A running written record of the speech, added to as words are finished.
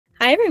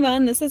Hi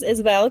everyone, this is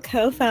Isabel,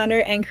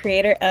 co-founder and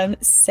creator of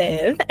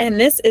SIV, and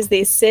this is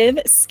the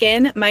SIV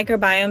Skin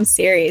Microbiome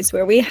series,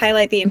 where we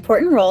highlight the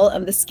important role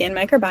of the skin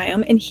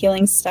microbiome in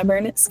healing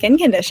stubborn skin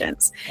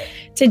conditions.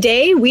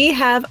 Today we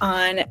have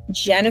on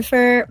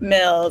Jennifer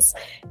Mills.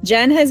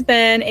 Jen has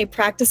been a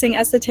practicing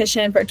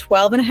esthetician for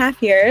 12 and a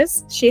half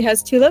years. She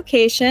has 2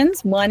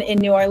 locations, one in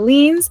New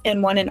Orleans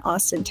and one in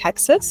Austin,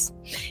 Texas.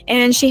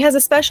 And she has a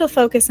special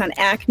focus on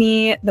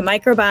acne, the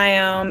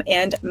microbiome,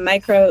 and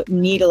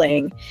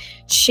microneedling.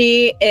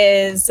 She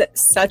is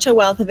such a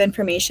wealth of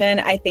information.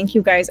 I think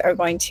you guys are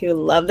going to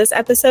love this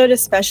episode,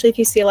 especially if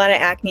you see a lot of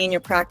acne in your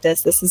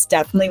practice. This is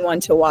definitely one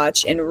to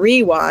watch and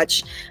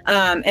rewatch.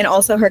 And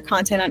also her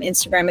content on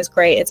Instagram is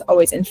great. It's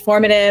always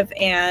informative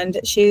and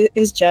she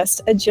is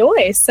just a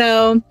joy.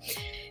 So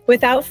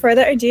without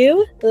further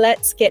ado,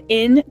 let's get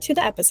into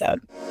the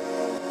episode.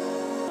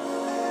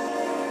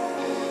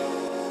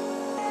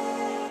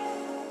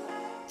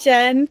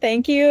 Jen,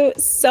 thank you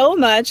so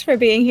much for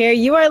being here.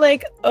 You are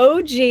like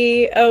OG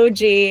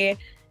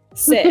SIV.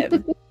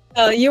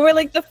 You were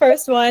like the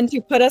first one to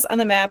put us on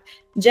the map.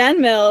 Jenn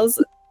Mills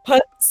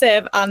put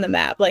SIV on the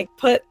map, like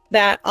put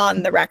that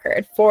on the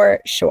record for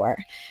sure.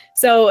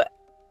 So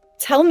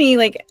tell me,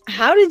 like,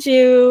 how did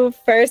you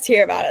first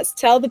hear about us?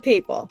 Tell the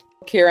people.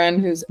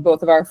 Kieran, who's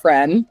both of our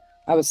friend,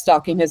 I was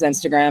stalking his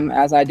Instagram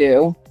as I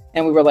do,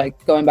 and we were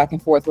like going back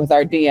and forth with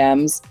our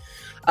DMs.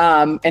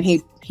 And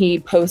he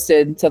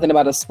posted something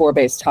about a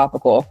spore-based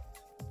topical,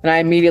 and I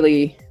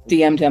immediately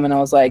DM'd him and I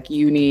was like,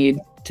 you need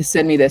to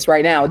send me this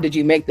right now. Did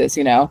you make this,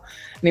 you know?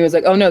 And he was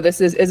like, oh no,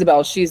 this is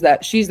Isabel. She's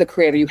the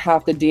creator. You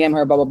have to DM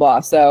her, blah, blah, blah.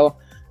 So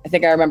I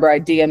think I remember I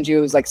DM'd you.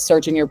 It was like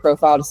searching your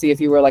profile to see if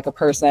you were like a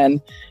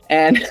person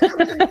and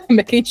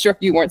making sure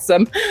you weren't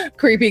some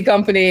creepy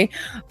company.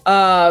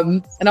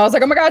 And I was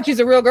like, oh my God, she's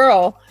a real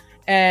girl.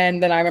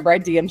 And then I remember I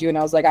DM'd you and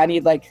I was like, I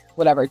need like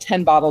whatever,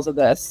 10 bottles of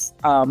this.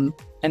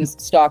 And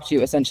stalked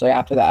you essentially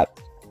after that.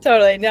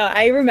 Totally. No,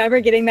 I remember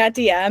getting that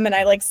DM and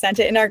I like sent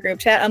it in our group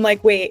chat. I'm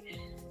like, wait,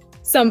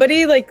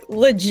 somebody like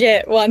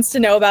legit wants to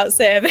know about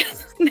SIV.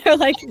 And they're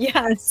like,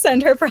 yeah,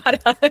 send her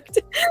product.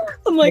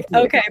 I'm like,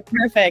 okay,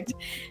 perfect.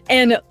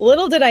 And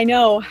little did I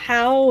know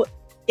how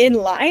in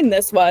line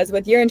this was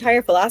with your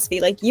entire philosophy.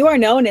 Like, you are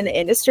known in the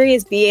industry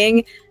as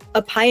being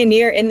a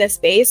pioneer in this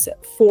space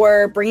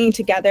for bringing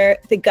together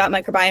the gut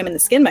microbiome and the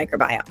skin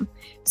microbiome.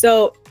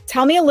 So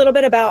tell me a little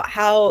bit about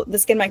how the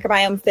skin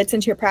microbiome fits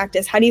into your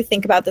practice. How do you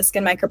think about the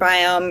skin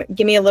microbiome?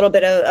 Give me a little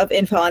bit of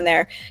info on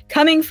there.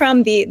 Coming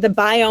from the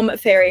biome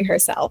fairy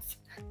herself.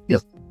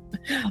 Yes.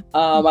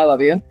 I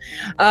love you.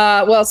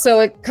 Well,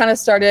 so it kind of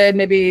started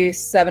maybe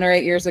 7 or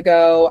 8 years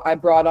ago. I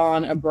brought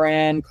on a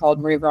brand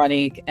called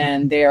Microneedling,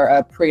 and they are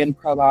a pre and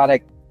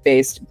probiotic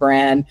based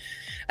brand.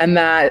 And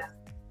that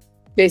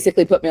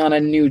basically put me on a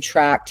new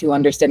track to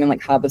understanding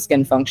like how the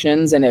skin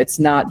functions. And it's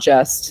not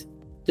just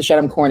the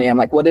stratum corneum.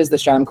 Like, what is the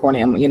stratum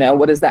corneum? You know,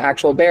 what is the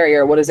actual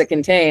barrier? What does it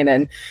contain?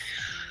 And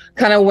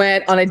kind of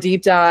went on a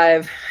deep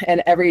dive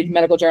and every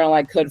medical journal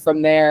I could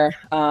from there.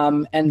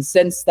 And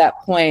since that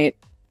point,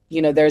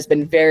 you know, there's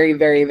been very,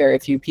 very, very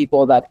few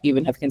people that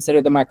even have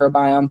considered the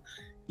microbiome.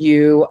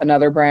 You,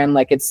 another brand,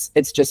 like it's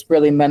just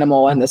really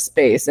minimal in the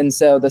space. And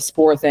so the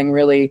spore thing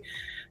really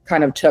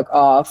kind of took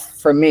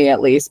off for me, at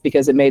least,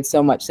 because it made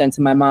so much sense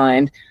in my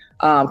mind.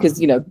 Because,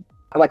 you know,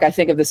 like I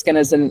think of the skin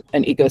as an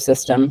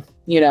ecosystem,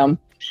 you know.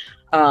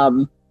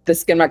 The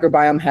skin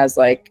microbiome has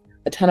like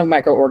a ton of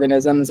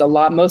microorganisms,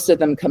 most of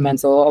them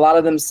commensal, a lot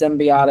of them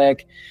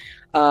symbiotic.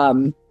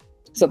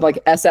 So like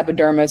S.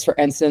 epidermis, for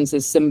instance,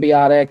 is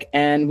symbiotic.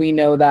 And we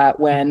know that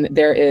when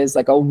there is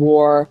like a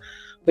war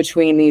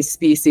between these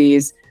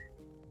species,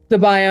 the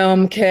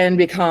biome can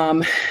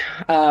become,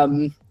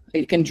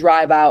 it can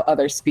drive out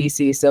other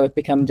species. So it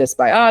becomes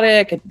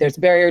dysbiotic, there's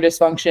barrier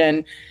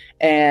dysfunction.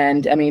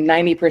 And I mean,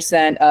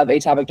 90% of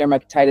atopic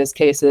dermatitis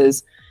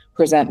cases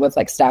present with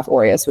like Staph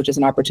aureus, which is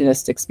an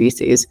opportunistic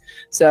species.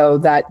 So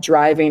that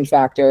driving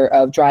factor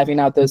of driving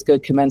out those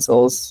good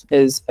commensals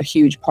is a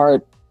huge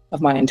part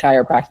of my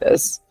entire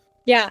practice.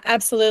 Yeah,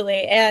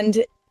 absolutely.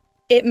 And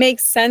it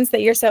makes sense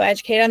that you're so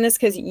educated on this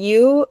because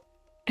you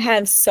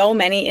have so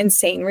many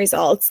insane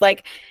results.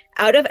 Like,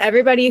 out of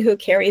everybody who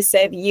carries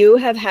SIV, you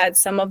have had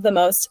some of the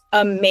most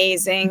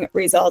amazing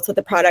results with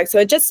the product. So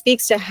it just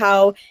speaks to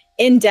how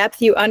in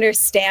depth you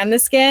understand the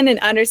skin and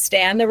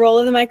understand the role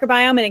of the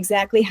microbiome and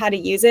exactly how to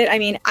use it. I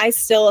mean, I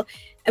still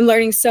am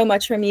learning so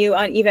much from you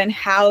on even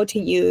how to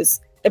use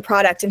the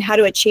product and how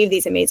to achieve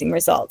these amazing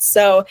results.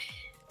 So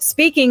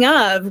speaking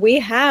of, we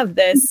have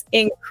this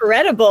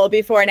incredible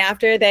before and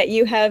after that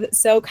you have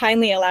so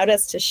kindly allowed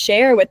us to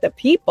share with the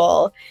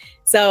people.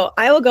 So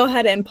I will go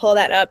ahead and pull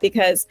that up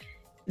because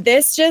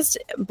this just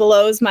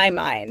blows my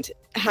mind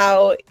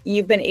how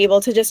you've been able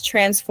to just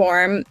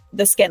transform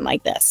the skin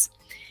like this.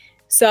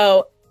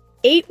 So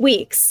 8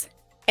 weeks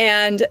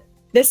and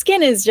the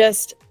skin is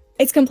just,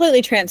 it's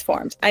completely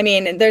transformed. I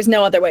mean, there's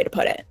no other way to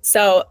put it.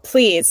 So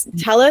please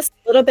tell us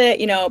a little bit,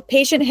 you know,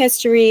 patient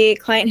history,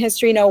 client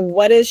history, you know,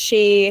 what is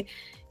she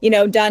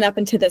done up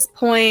until this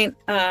point?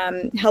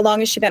 How long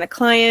has she been a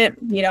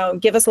client?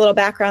 Give us a little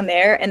background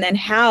there. And then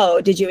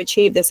how did you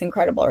achieve this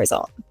incredible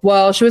result?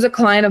 Well, she was a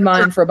client of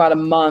mine for about a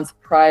month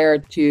prior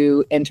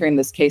to entering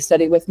this case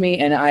study with me.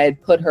 And I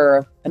had put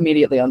her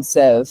immediately on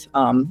SIV,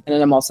 and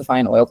an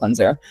emulsifying oil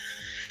cleanser.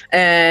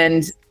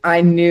 And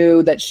I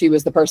knew that she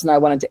was the person I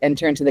wanted to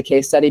enter into the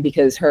case study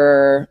because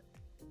her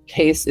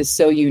case is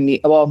so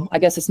unique. Well, I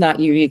guess it's not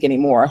unique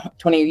anymore.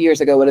 20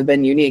 years ago would have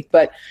been unique,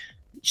 but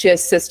she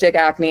has cystic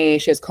acne.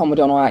 She has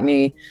comedonal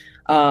acne.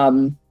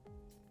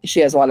 She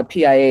has a lot of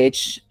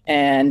PIH,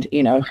 and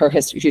her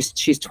history.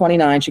 She's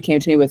 29. She came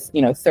to me with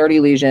 30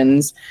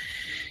 lesions.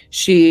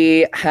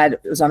 She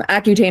was on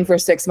Accutane for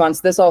 6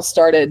 months. This all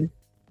started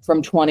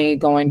from 20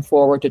 going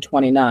forward to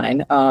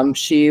 29.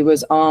 She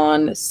was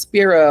on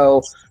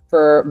Spiro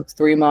for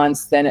 3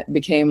 months. Then it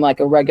became like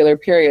irregular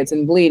periods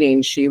and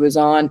bleeding. She was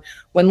on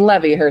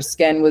Winlevi. Her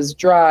skin was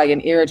dry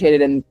and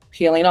irritated and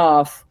peeling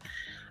off.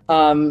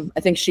 I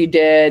think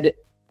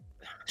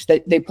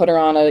they put her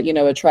on a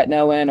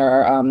tretinoin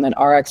or an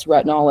RX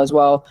retinol as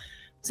well.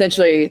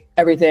 Essentially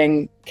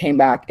everything came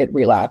back, it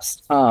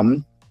relapsed.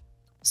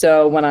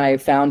 So when I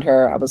found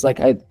her, I was like,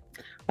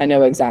 I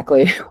know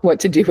exactly what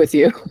to do with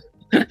you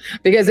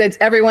because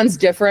everyone's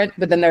different,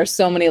 but then there's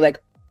so many like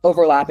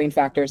overlapping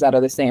factors that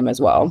are the same as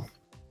well.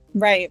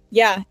 Right.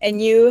 Yeah. And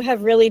you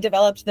have really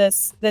developed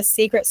this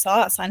secret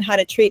sauce on how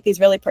to treat these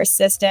really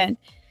persistent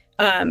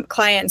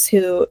clients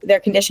who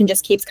their condition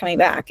just keeps coming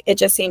back. It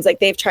just seems like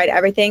they've tried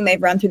everything.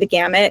 They've run through the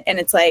gamut, and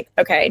it's like,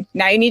 okay,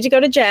 now you need to go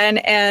to Jenn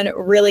and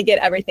really get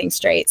everything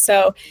straight.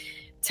 So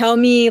tell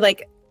me,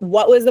 like,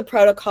 what was the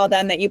protocol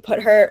then that you put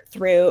her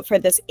through for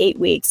this 8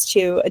 weeks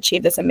to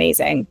achieve this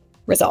amazing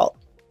result?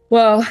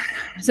 Well,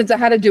 since I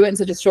had to do it in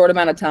such a short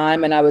amount of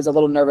time, and I was a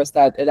little nervous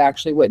that it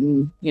actually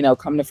wouldn't,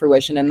 come to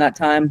fruition in that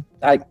time,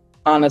 I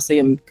honestly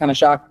am kind of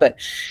shocked, but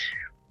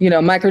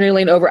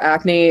microneedling over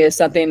acne is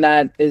something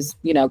that is,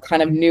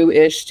 kind of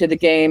new-ish to the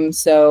game.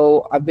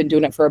 So I've been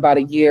doing it for about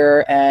a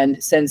year.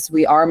 And since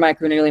we are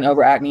microneedling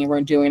over acne,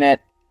 we're doing it,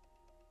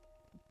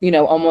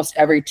 almost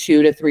every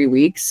 2 to 3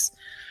 weeks,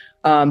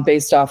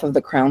 based off of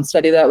the Crown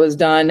study that was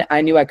done.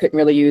 I knew I couldn't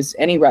really use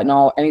any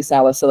retinol, any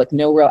salicylic,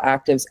 no real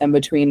actives in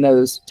between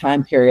those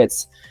time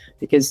periods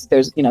because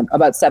there's,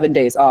 about 7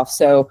 days off.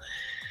 So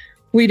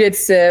we did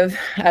SIV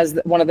as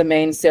one of the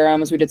main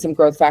serums. We did some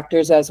growth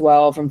factors as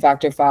well from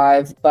factor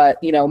 5. But,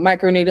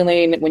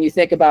 microneedling, when you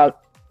think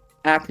about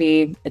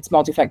acne, it's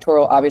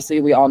multifactorial.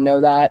 Obviously, we all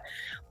know that.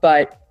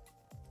 But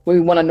we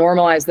want to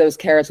normalize those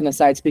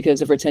keratinocytes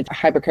because of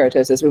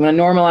hyperkeratosis. We want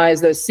to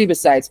normalize those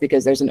sebocytes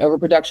because there's an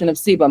overproduction of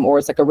sebum, or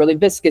it's like a really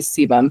viscous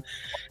sebum.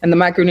 And the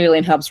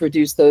microneedling helps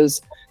reduce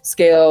those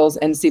scales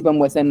and sebum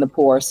within the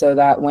pore so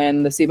that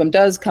when the sebum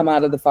does come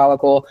out of the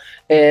follicle,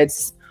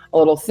 it's a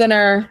little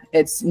thinner,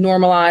 it's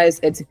normalized,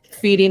 it's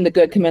feeding the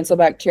good commensal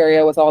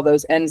bacteria with all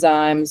those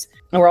enzymes.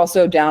 And we're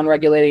also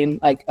down-regulating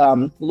like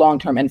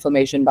long-term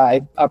inflammation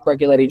by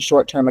upregulating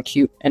short-term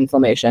acute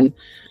inflammation.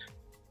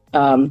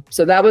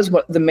 So that was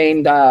what the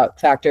main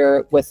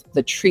factor with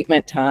the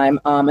treatment time.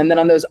 And then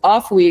on those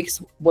off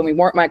weeks, when we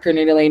weren't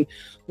microneedling,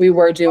 we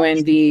were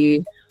doing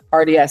the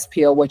RDS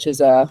peel, which is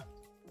a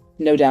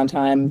no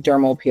downtime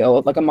dermal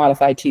peel, like a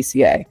modified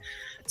TCA.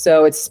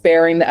 So it's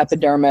sparing the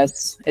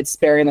epidermis, it's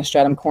sparing the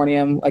stratum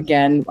corneum.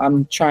 Again,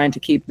 I'm trying to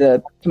keep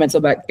the commensal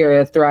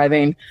bacteria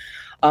thriving,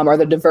 or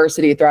the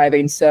diversity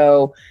thriving.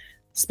 So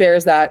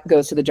spares that,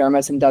 goes to the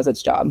dermis and does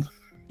its job.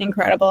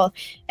 Incredible.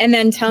 And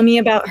then tell me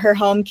about her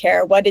home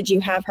care. What did you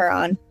have her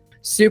on?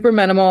 Super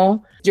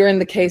minimal. During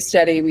the case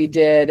study, we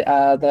did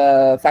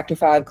the factor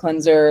 5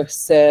 cleanser,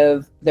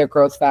 SIV, their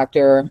growth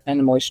factor, and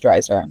a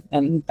moisturizer.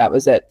 And that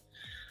was it.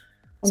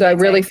 So I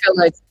really feel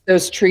like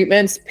those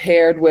treatments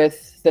paired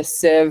with the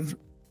SIV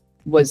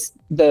was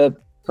the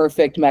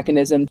perfect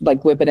mechanism,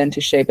 like whip it into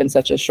shape in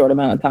such a short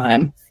amount of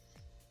time.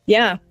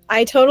 Yeah,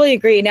 I totally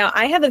agree. Now,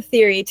 I have a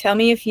theory. Tell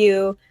me if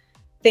you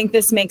think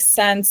this makes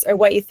sense or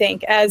what you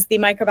think as the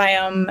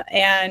microbiome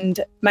and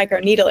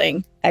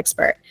microneedling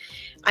expert.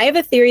 I have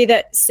a theory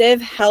that SIV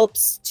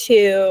helps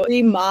to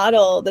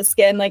remodel the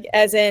skin, like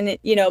as in,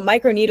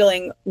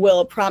 microneedling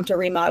will prompt a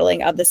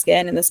remodeling of the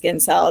skin and the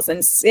skin cells, and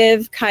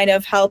SIV kind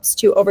of helps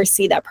to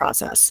oversee that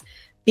process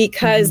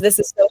because this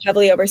is so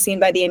heavily overseen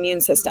by the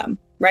immune system,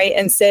 right?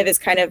 And SIV is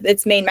kind of,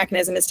 its main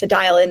mechanism is to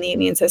dial in the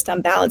immune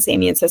system, balance the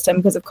immune system,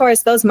 because of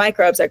course those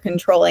microbes are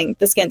controlling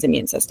the skin's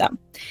immune system.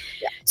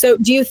 Yeah. So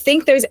do you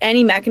think there's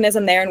any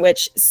mechanism there in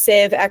which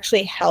SIV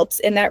actually helps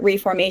in that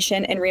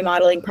reformation and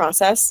remodeling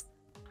process?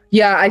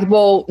 Yeah,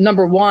 well,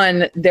 number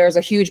one, there's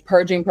a huge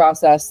purging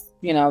process.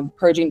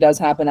 Purging does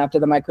happen after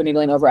the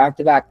microneedling over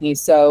active acne.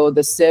 So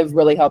the SIV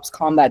really helps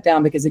calm that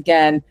down because,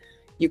 again,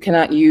 you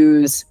cannot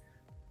use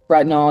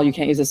retinol, you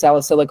can't use a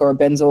salicylic or a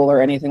benzoyl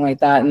or anything like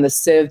that. And the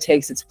SIV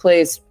takes its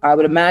place, I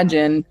would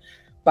imagine,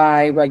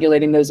 by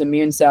regulating those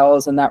immune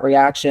cells and that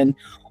reaction.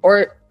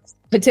 Or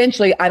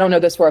potentially, I don't know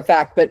this for a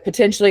fact, but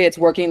potentially it's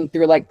working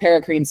through like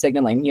paracrine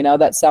signaling,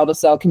 that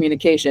cell-to-cell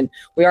communication.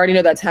 We already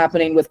know that's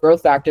happening with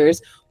growth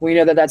factors. We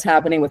know that that's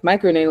happening with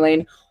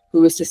microneedling.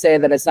 who's to say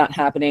that it's not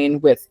happening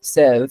with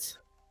SIV?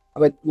 I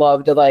would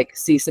love to like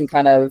see some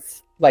kind of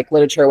like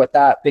literature with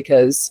that,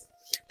 because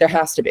there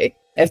has to be.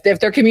 If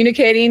they're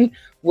communicating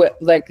with,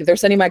 like, they're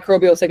sending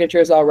microbial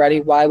signatures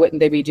already, why wouldn't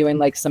they be doing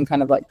like some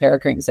kind of like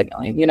paracrine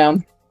signaling, you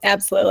know?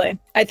 Absolutely.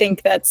 I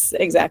think that's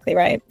exactly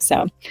right.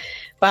 So,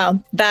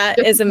 wow, that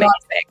is amazing.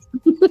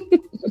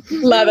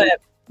 Love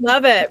it.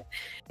 Love it.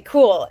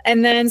 Cool.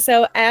 And then,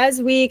 so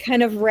as we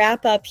kind of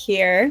wrap up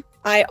here,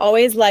 I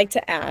always like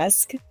to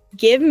ask,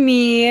 give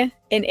me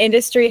an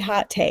industry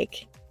hot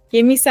take.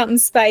 Give me something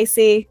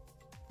spicy.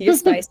 You're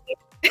spicy.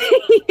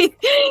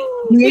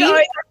 You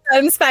always have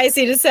something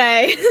spicy to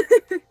say.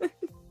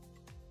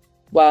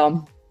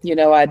 Well, you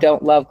know, I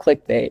don't love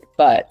clickbait,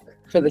 but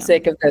for the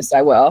sake of this,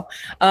 I will.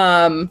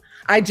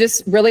 I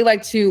just really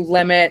like to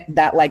limit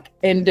that like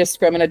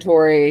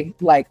indiscriminatory,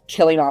 like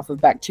killing off of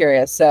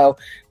bacteria. So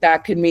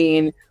that could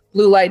mean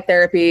blue light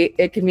therapy.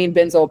 It could mean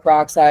benzoyl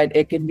peroxide.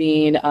 It could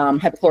mean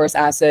hypochlorous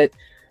acid.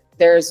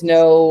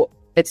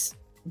 It's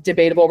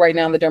debatable right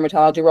now in the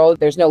dermatology world.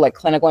 There's no like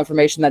clinical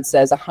information that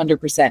says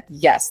 100%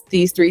 yes,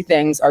 these three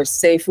things are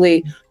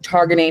safely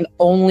targeting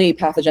only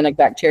pathogenic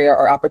bacteria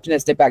or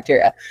opportunistic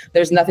bacteria.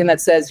 There's nothing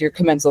that says your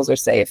commensals are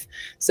safe.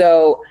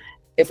 So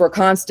if we're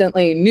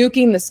constantly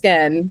nuking the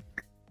skin,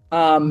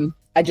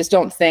 I just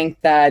don't think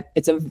that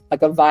it's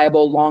a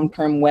viable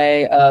long-term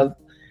way of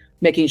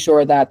making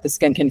sure that the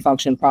skin can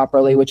function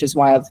properly, which is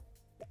why I've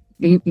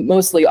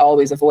mostly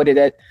always avoided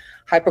it.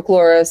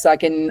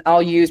 Hypochlorous,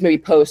 I'll use maybe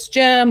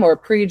post-gym or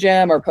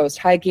pre-gym or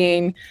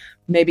post-hiking,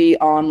 maybe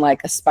on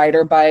like a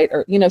spider bite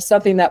or, you know,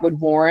 something that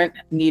would warrant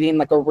needing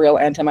like a real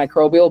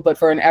antimicrobial. But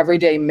for an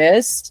everyday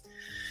mist,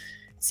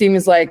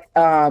 seems like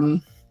a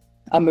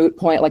moot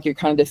point, like you're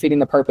kind of defeating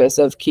the purpose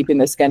of keeping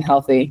the skin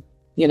healthy,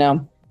 you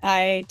know?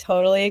 I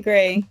totally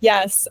agree.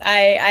 Yes,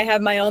 I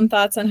have my own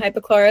thoughts on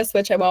hypochlorous,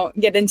 which I won't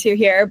get into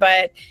here,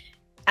 but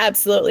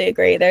absolutely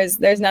agree. There's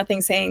nothing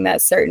saying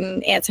that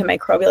certain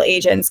antimicrobial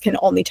agents can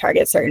only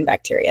target certain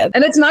bacteria.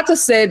 And it's not to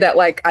say that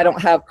like I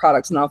don't have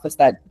products in the office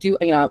that do,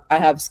 you know, I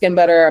have Skin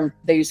Better,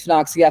 they use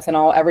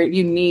phenoxyethanol.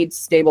 You need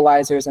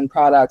stabilizers and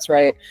products,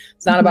 right?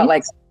 It's not about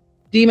like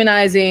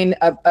demonizing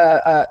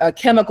a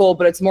chemical,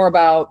 but it's more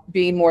about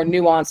being more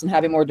nuanced and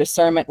having more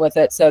discernment with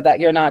it, so that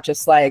you're not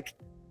just like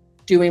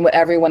doing what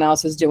everyone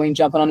else is doing,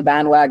 jumping on a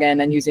bandwagon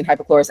and using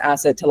hypochlorous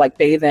acid to like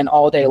bathe in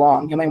all day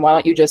long. I mean, why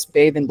don't you just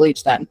bathe in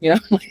bleach then? You know,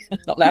 I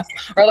don't know.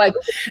 Or like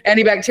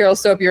antibacterial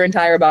soap your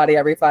entire body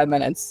every 5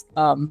 minutes.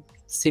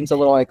 Seems a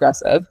little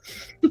aggressive.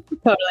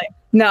 Totally.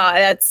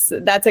 No,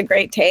 that's a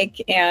great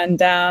take,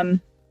 and I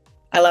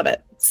love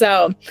it.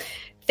 So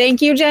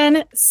thank you,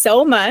 Jenn,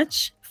 so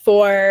much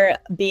for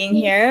being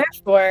here,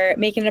 for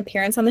making an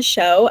appearance on the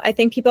show. I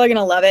think people are going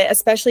to love it,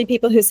 especially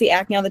people who see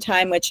acne all the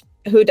time, which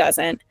who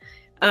doesn't?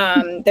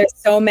 There's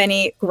so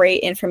many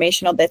great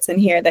informational bits in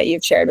here that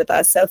you've shared with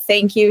us. So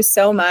thank you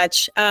so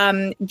much.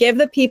 Give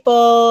the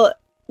people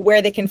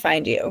where they can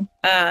find you.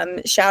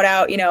 Shout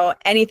out, you know,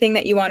 anything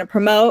that you want to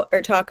promote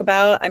or talk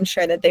about. I'm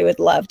sure that they would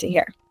love to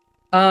hear.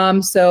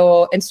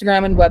 So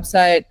Instagram and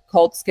website,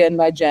 Cult Skin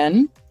by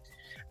Jenn.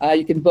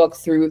 You can book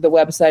through the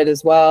website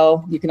as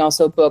well. You can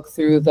also book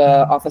through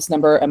the office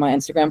number and my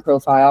Instagram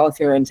profile if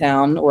you're in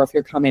town or if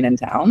you're coming in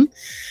town.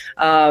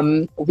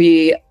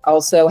 We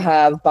also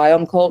have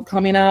Biome Cult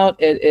coming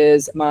out. It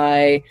is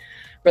my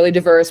really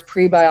diverse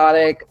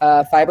prebiotic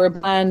fiber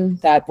blend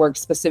that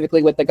works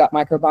specifically with the gut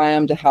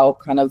microbiome to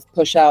help kind of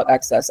push out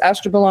excess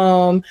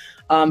estrobolome,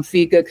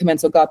 feed good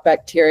commensal gut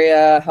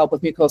bacteria, help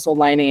with mucosal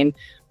lining,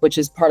 which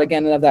is part,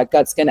 again, of that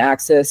gut-skin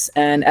axis.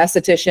 And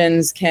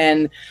estheticians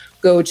can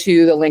go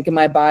to the link in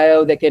my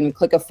bio. They can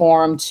click a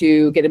form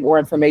to get more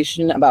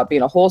information about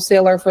being a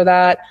wholesaler for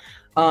that,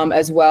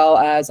 as well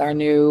as our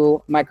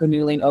new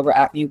Microneedling over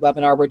acne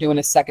webinar. We're doing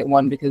a second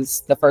one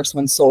because the first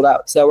one sold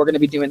out. So we're going to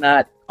be doing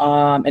that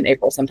in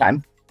April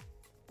sometime.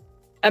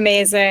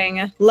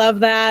 Amazing. Love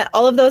that.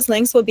 All of those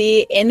links will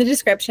be in the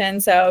description,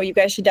 so you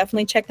guys should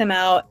definitely check them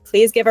out.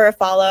 Please give her a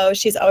follow.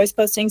 She's always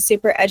posting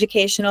super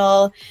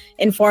educational,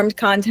 informed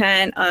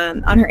content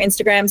on her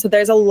Instagram. So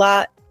there's a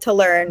lot to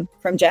learn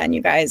from Jenn,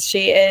 you guys.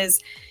 She is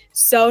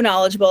so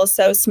knowledgeable,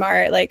 so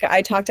smart. Like,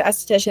 I talk to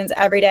estheticians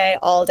every day,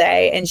 all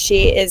day, and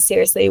she is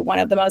seriously one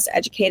of the most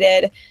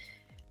educated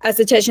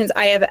estheticians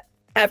I have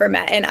ever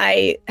met. And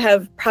I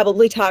have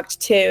probably talked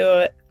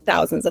to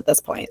thousands at this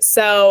point.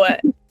 So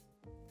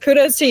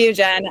kudos to you,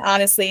 Jenn.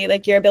 Honestly,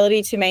 like, your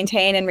ability to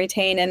maintain and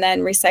retain and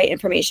then recite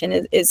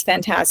information is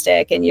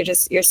fantastic. And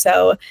you're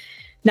so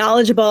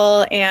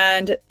knowledgeable.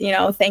 And, you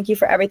know, thank you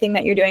for everything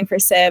that you're doing for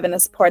SIV and the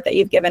support that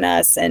you've given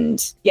us.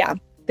 And yeah,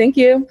 thank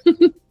you.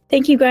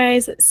 Thank you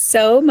guys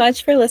so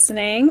much for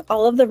listening.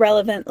 All of the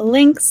relevant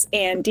links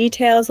and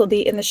details will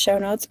be in the show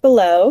notes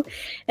below.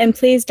 And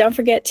please don't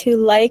forget to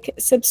like,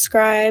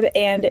 subscribe,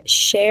 and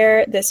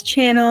share this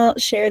channel,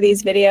 share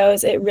these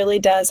videos. It really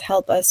does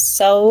help us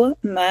so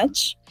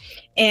much.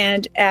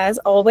 And as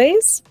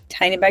always,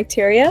 tiny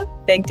bacteria,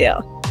 big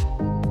deal.